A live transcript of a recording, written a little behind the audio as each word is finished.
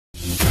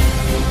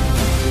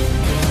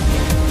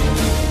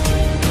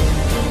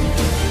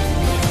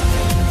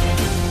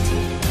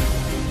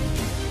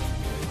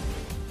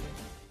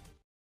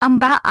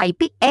Amba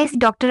IPS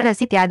doctor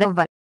रसित Yadav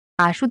व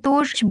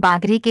आशुतोष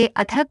बागरे के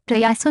अथक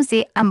प्रयासों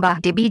से अम्बा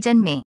डिवीजन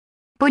में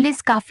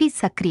पुलिस काफी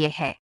सक्रिय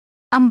है।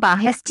 अम्बा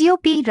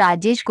एसडीओपी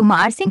राजेश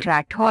कुमार सिंह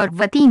राठौर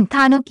व 3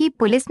 थानों की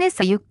पुलिस ने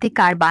संयुक्त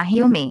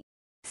कार्रवाइयों में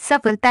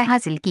सफलता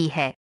हासिल की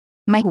है।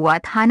 महुआ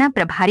थाना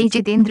प्रभारी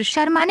जितेंद्र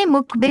शर्मा ने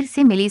मुखबिर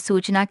से मिली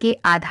सूचना के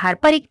आधार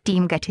पर एक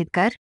टीम गठित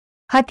कर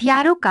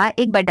हथियारों का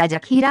एक बड़ा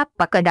जखीरा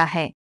पकड़ा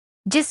है,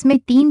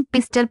 जिसमें 3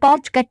 पिस्टल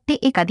 5 कट्टे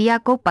एक हदिया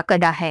को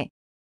पकड़ा है।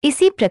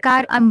 इसी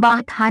प्रकार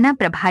अम्बा थाना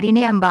प्रभारी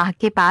ने अम्बा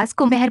के पास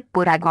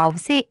कुमेहरपुरा गांव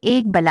से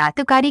एक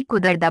बलात्कारी को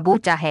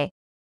दबोचा है,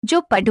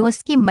 जो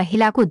पड़ोस की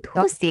महिला को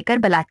धौंस देकर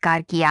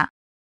बलात्कार किया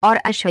और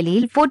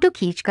अश्लील फोटो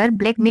खींचकर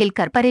ब्लैकमेल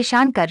कर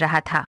परेशान कर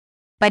रहा था।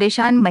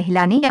 परेशान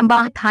महिला ने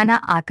अम्बा थाना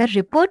आकर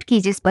रिपोर्ट की,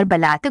 जिस पर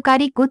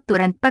बलात्कारी को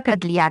तुरंत पकड़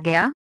लिया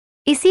गया।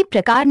 इसी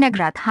प्रकार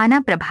नगरा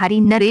थाना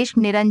प्रभारी नरेश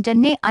निरंजन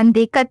ने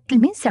अंधे कत्ल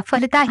में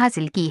सफलता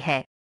हासिल की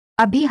है।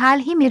 अभी हाल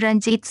ही में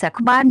रंजीत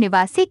सकबार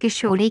निवासी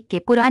किशोरी के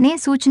पुराने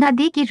सूचना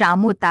दी कि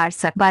रामोतार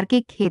सकबार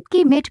के खेत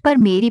की मेट पर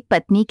मेरी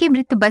पत्नी की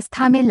मृत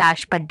अवस्था में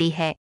लाश पड़ी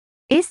है।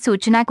 इस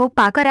सूचना को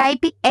पाकर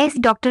आईपीएस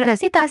डॉक्टर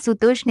रसित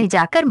आशुतोष ने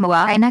जाकर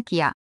मुआयना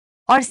किया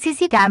और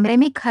सीसी कैमरे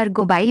में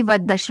खरगोबाई व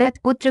दशरथ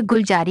पुत्र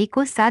गुलजारी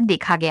को साथ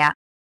देखा गया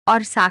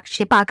और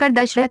साक्ष्य पाकर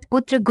दशरथ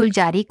पुत्र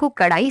गुलजारी को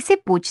कड़ाई से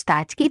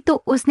पूछताछ की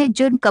तो उसने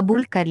जुर्म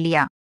कबूल कर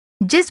लिया,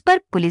 जिस पर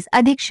पुलिस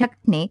अधीक्षक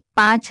ने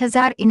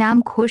 5000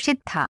 इनाम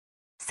घोषित था।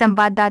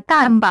 संवाददाता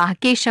अम्बा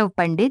केशव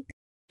पंडित।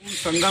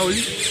 संगा हुई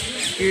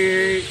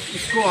कि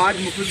इसको आज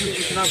मुख्यमंत्री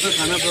सूचना पर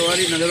थाना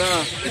प्रभारी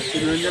नगरा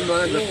निरंजन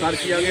द्वारा गिरफ्तार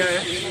किया गया है।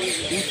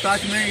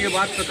 पूछताछ में ये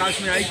बात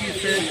प्रकाश में आई कि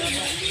इससे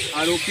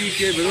आरोपी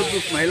के विरुद्ध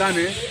उस महिला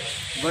ने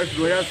वर्ष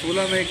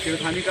 2016 में एक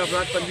छेड़खानी का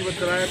अपराध पंजीबद्ध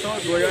कराया था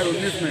और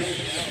 2019 में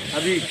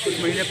अभी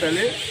कुछ महीने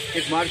पहले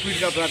एक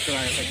मारपीट का अपराध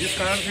कराया था, जिस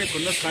कारण से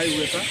खुन्नस खाए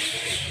हुए था।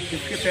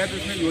 इसके तहत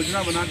उसने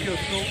योजना बना के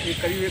उसको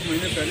करीब 1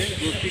 महीने पहले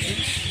दोस्ती की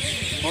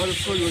और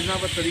उसको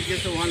योजनाबद्ध तरीके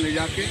से वहाँ ले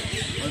जाके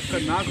और उसका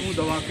नाक मुँह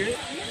दबा के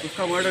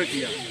उसका मर्डर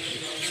किया।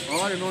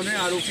 और इन्होंने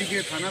आरोपी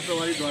के थाना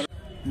प्रभारी द्वारा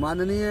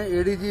माननीय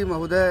एडीजी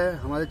महोदय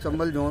हमारे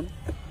चंबल जोन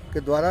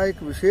के द्वारा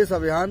एक विशेष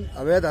अभियान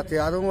अवैध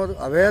हथियारों और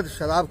अवैध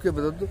शराब के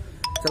विरुद्ध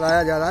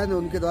चलाया जा रहा है,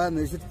 उनके द्वारा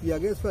निश्चित किया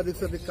गया। इस पर अधिक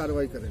से अधिक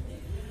कार्रवाई करें,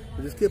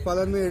 जिसके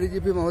पालन में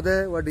एडीजीपी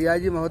महोदय व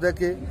डीआईजी महोदय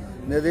के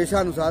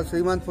निर्देशानुसार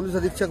श्रीमान पुलिस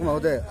अधीक्षक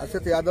महोदय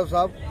रसित यादव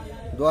साहब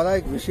द्वारा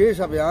एक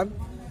विशेष अभियान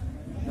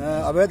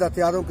अवैध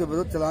हथियारों के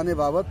विरुद्ध चलाने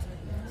बाबत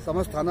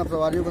समस्त थाना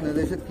प्रभारियों को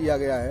निर्देशित किया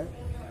गया है।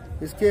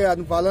 इसके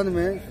अनुपालन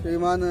में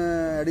श्रीमान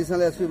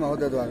एडिशनल एसपी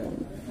महोदय द्वारा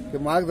के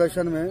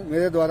मार्गदर्शन में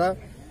मेरे द्वारा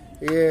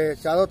ये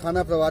चारों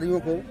थाना प्रभारियों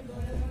को,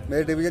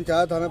 मेरे डिवीजन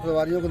 4 थाना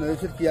प्रभारियों को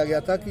निर्देशित किया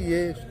गया था कि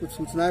ये कुछ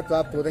सूचनाएं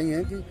प्राप्त हो रही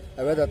हैं कि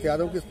अवैध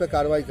हथियारों की, इस पर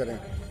कार्रवाई करें।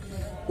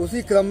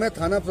 उसी क्रम में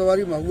थाना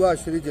प्रभारी महुआ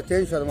श्री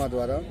जितेंद्र शर्मा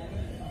द्वारा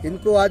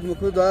इनको आज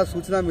मुख्यमंत्री द्वारा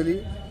सूचना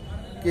मिली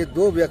कि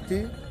 2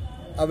 व्यक्ति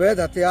अवैध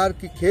हथियार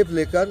की खेप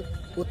लेकर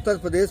उत्तर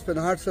प्रदेश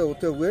पिनहाट से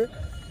होते हुए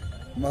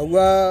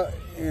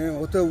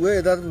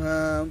इधर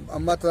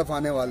अम्बा तरफ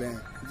आने वाले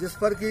हैं, जिस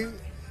पर कि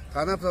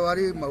थाना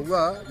प्रभारी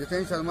महुआ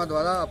जितेंद्र शर्मा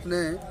द्वारा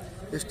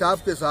अपने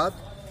स्टाफ के साथ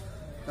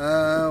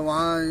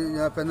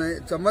वहाँ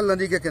चंबल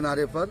नदी के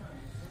किनारे पर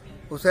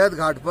उसैद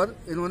घाट पर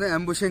इन्होंने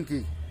एम्बुशिंग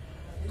की।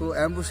 तो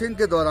एम्बुशिंग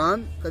के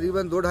दौरान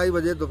करीबन 2-2:30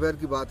 बजे दोपहर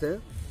की बात है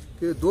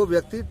कि 2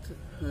 व्यक्ति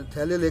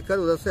थैले लेकर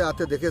उधर से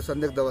आते देखे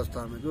संदिग्ध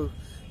अवस्था में, जो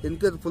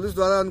इनके पुलिस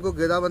द्वारा उनको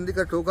घेराबंदी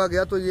कर टोका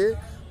गया तो ये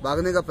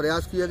भागने का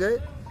प्रयास किए गए।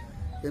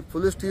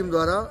 पुलिस टीम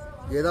द्वारा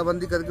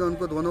घेराबंदी करके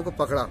उनको दोनों को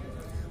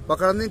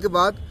पकड़ने के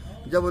बाद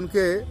जब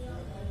उनके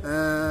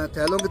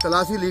थैलों की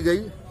तलाशी ली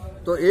गई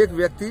तो एक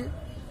व्यक्ति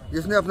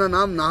जिसने अपना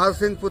नाम नाहर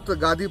सिंह पुत्र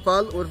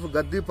गादीपाल उर्फ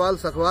गद्दीपाल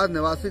सखवार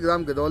निवासी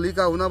ग्राम गिदौली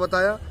का होना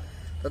बताया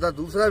तथा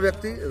दूसरा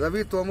व्यक्ति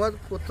रवि तोमर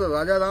पुत्र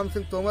राजा राम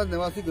सिंह तोमर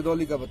निवासी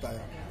गिदौली का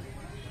बताया।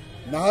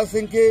 नाहर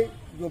सिंह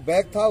के जो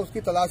बैग था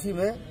उसकी तलाशी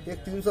में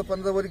एक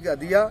 315 बोर की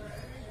हदिया,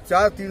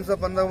 4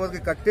 315 बोर के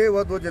कट्टे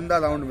व 2 जिंदा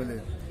राउंड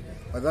मिले।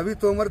 और रवि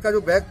तोमर का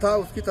जो बैग था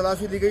उसकी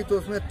तलाशी ली गई तो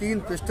उसमें 3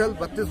 पिस्टल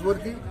 32 बोर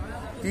की,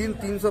 3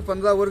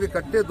 315 बोर के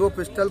कट्टे, 2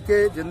 पिस्टल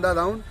के जिंदा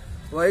राउंड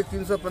व 1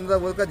 315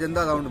 बोर का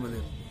जिंदा राउंड मिले।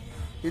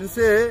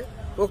 इनसे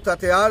उक्त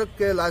हथियार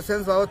के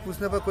लाइसेंस बाबत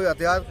पूछने पर कोई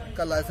हथियार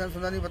का लाइसेंस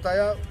होना नहीं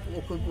बताया।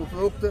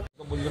 उपरोक्त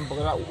मुलजिम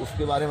पकड़ा,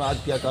 उसके बारे में आज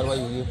क्या कार्रवाई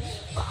हुई है?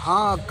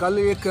 हाँ, कल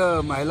एक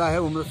महिला है,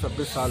 उम्र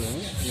 26 साल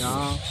है,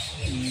 यहाँ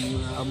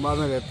अम्बा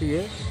में रहती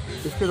है।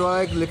 इसके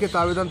द्वारा एक लिखित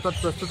आवेदन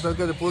पत्र प्रस्तुत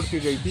करके रिपोर्ट की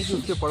गई थी कि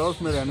उसके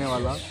पड़ोस में रहने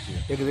वाला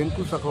एक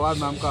रिंकू सखवार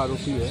नाम का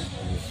आरोपी है।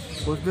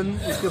 उस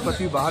दिन उसके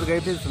पति बाहर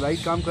गए थे, सिलाई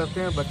काम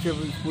करते हैं, बच्चे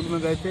स्कूल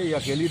में गए थे, ये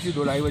अकेली थी,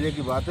 2-2:30 बजे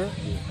की बात है।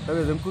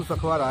 तभी रिंकू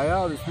सखवार आया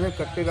और इसने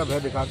कट्टे का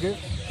भय दिखा के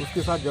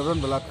उसके साथ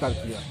जबरन बलात्कार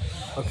किया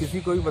और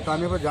किसी को भी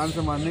बताने पर जान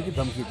से मारने की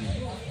धमकी दी,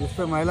 जिस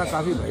पर महिला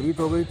काफ़ी भयभीत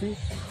हो गई थी।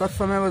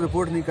 तत्समय वो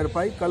रिपोर्ट नहीं कर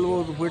पाई। कल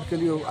वो रिपोर्ट के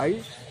लिए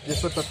आई,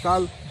 जिस पर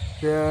तत्काल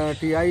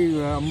टीआई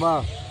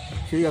अम्बा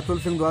श्री अतुल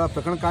सिंह द्वारा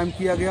प्रकरण कायम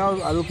किया गया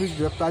और आरोपी की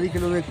गिरफ्तारी के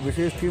लिए एक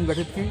विशेष टीम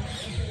गठित की,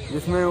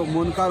 जिसमें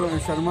मोनिका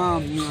शर्मा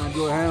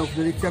जो है उप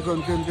निरीक्षक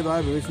उनके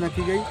द्वारा विवेचना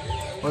की गई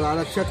और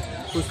आरक्षक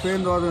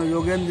पुष्पेंद्र और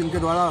योगेंद्र जिनके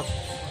द्वारा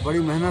बड़ी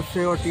मेहनत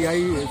से और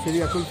टीआई श्री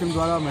अतुल सिंह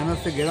द्वारा मेहनत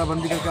से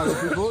घेराबंदी करके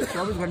आरोपी को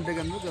 24 घंटे के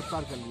अंदर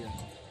गिरफ्तार कर लिया।